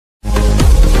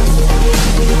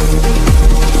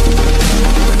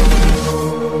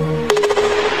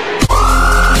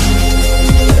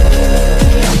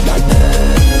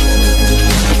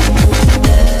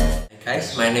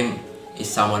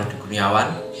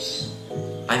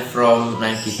I'm from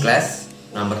 9B class,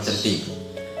 number 30.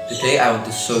 Today I want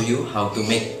to show you how to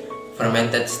make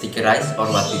fermented sticky rice, or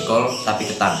what we call tapi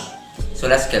ketan. So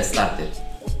let's get started.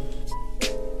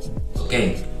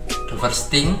 Okay, the first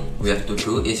thing we have to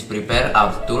do is prepare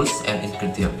our tools and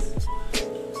ingredients.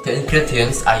 The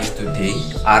ingredients I use today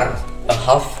are a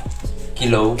half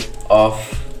kilo of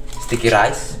sticky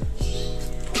rice,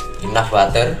 enough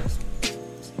water,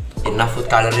 enough food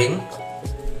coloring,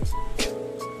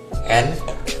 and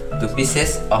 2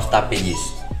 pieces of tape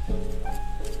yeast.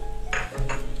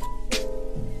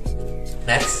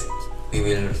 Next, we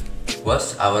will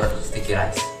wash our sticky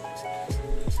rice.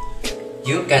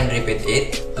 You can repeat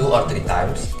it 2 or 3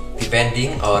 times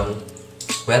depending on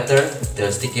whether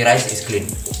the sticky rice is clean.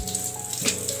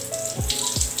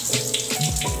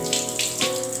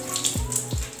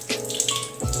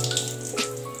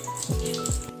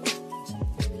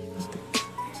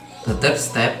 The third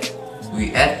step,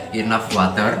 we add enough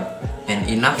water and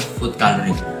enough food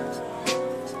coloring.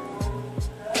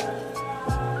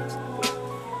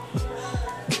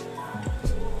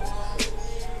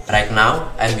 Right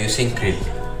now, I'm using green.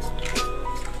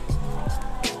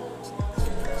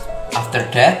 After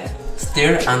that,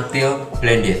 stir until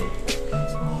blended.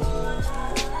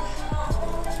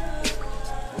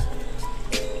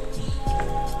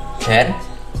 Then,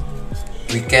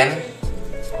 we can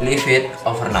leave it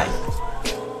overnight.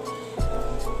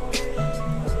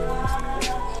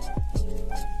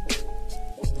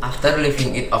 After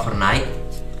leaving it overnight,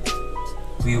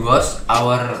 we wash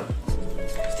our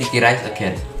sticky rice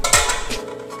again.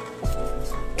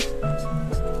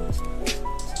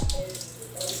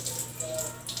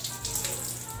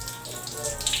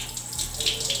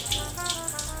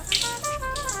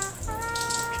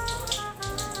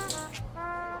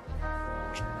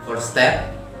 First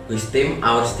step, we steam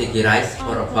our sticky rice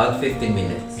for about 15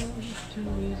 minutes.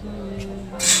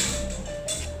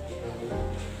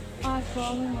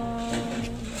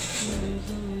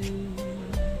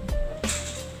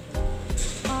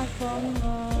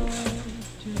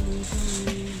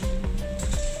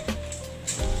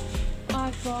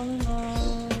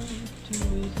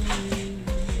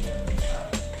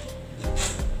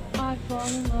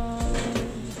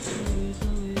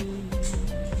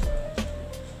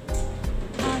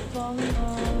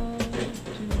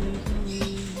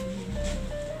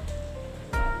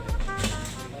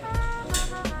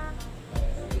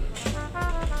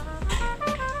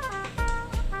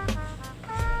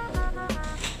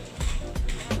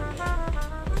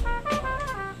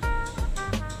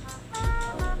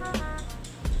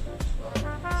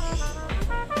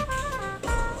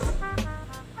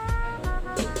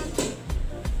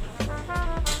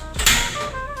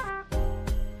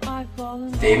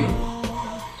 Then,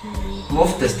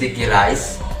 move the sticky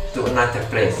rice to another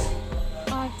place.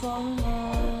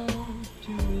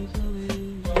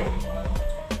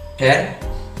 Then,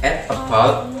 add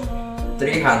about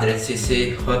 300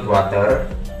 cc hot water.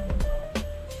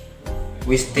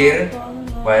 We stir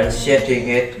while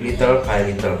shading it little by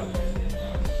little.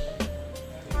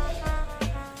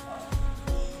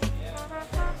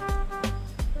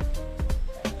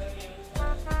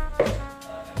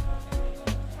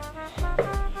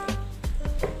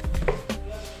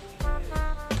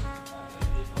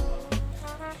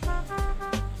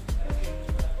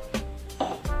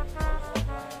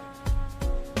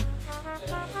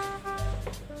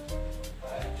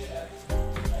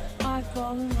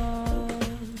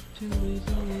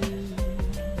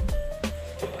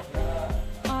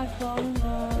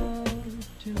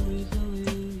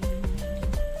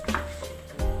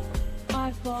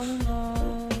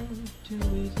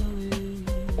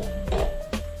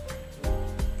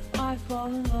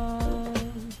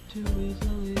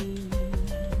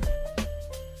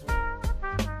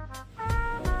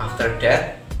 After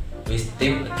that, we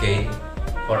steam again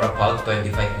for about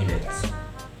 25 minutes.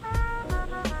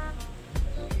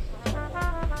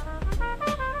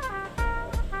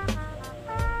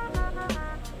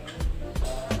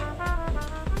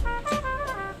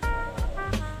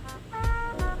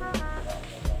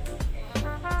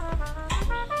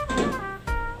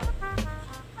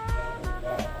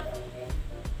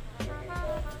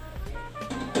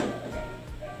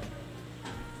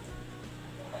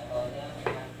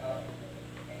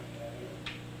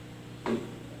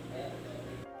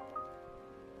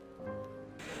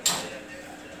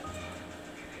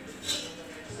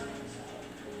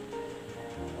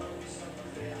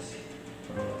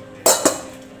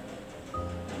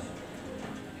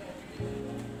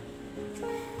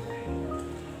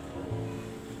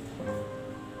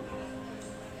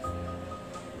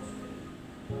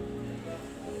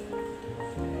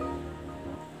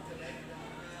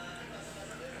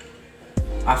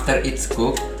 After it's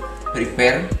cooked,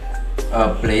 prepare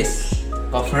a place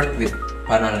covered with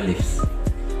banana leaves.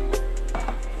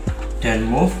 Then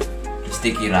move the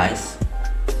sticky rice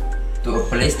to a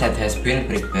place that has been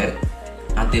prepared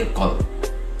until cold.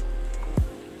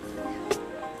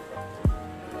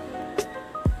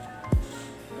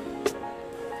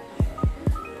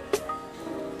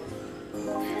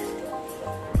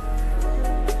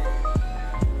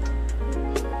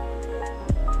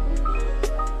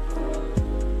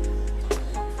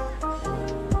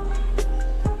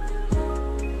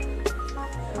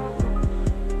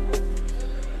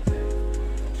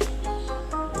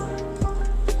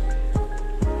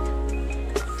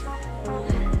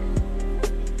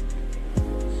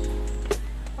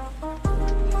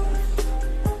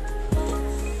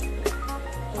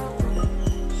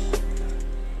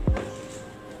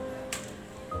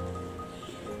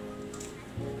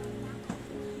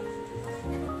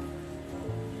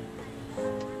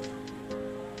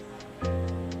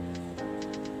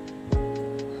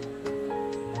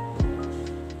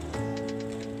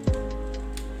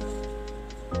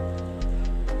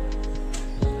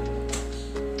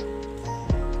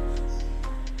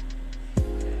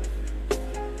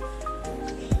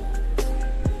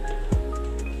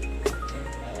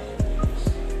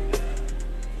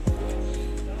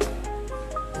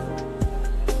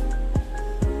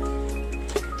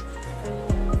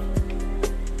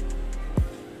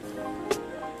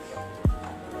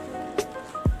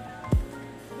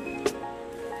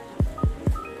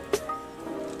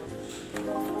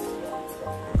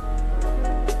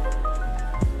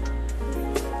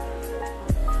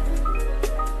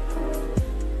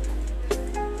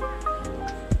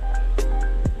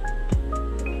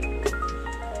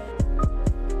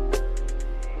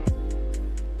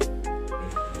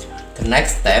 The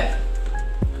next step,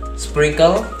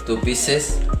 sprinkle 2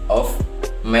 pieces of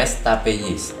mashed tape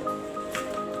yeast.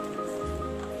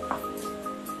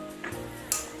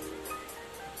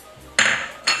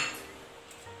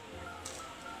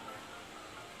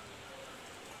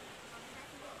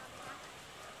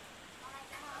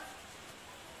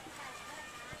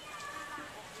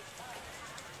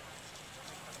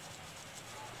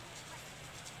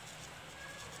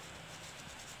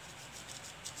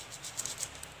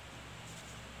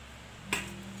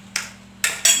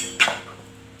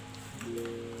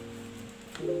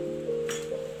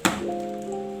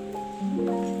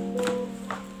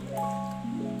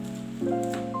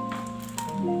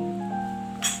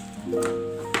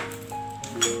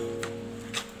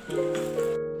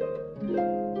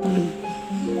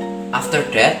 After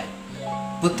that,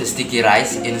 put the sticky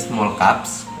rice in small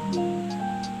cups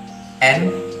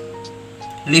and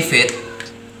leave it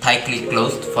tightly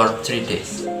closed for 3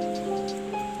 days.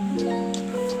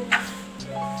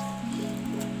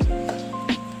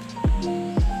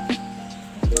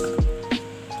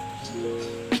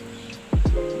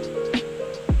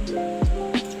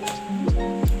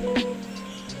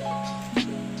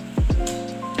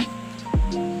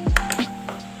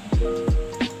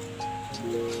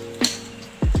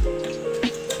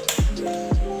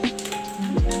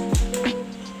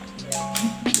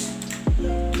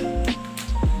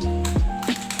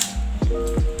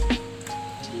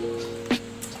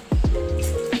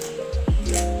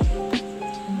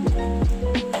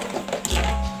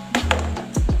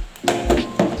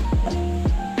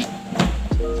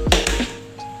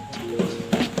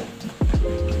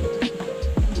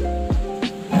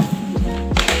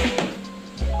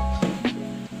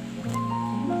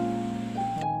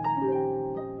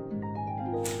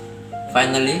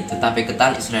 Finally, the tape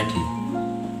ketan is ready,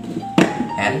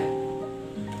 and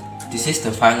this is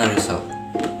the final result.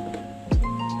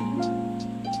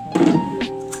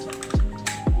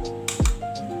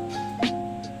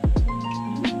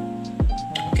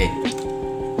 Okay.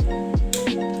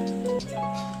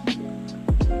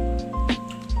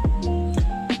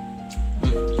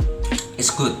 It's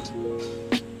good.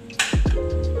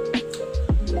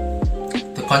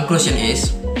 The conclusion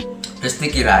is the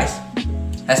sticky rice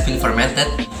has been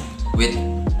fermented with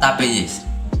tape yeast.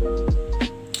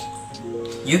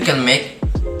 You can make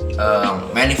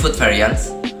many food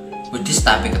variants with this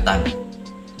tape ketan,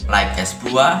 like es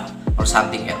buah or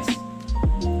something else.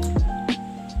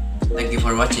 Thank you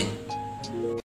for watching.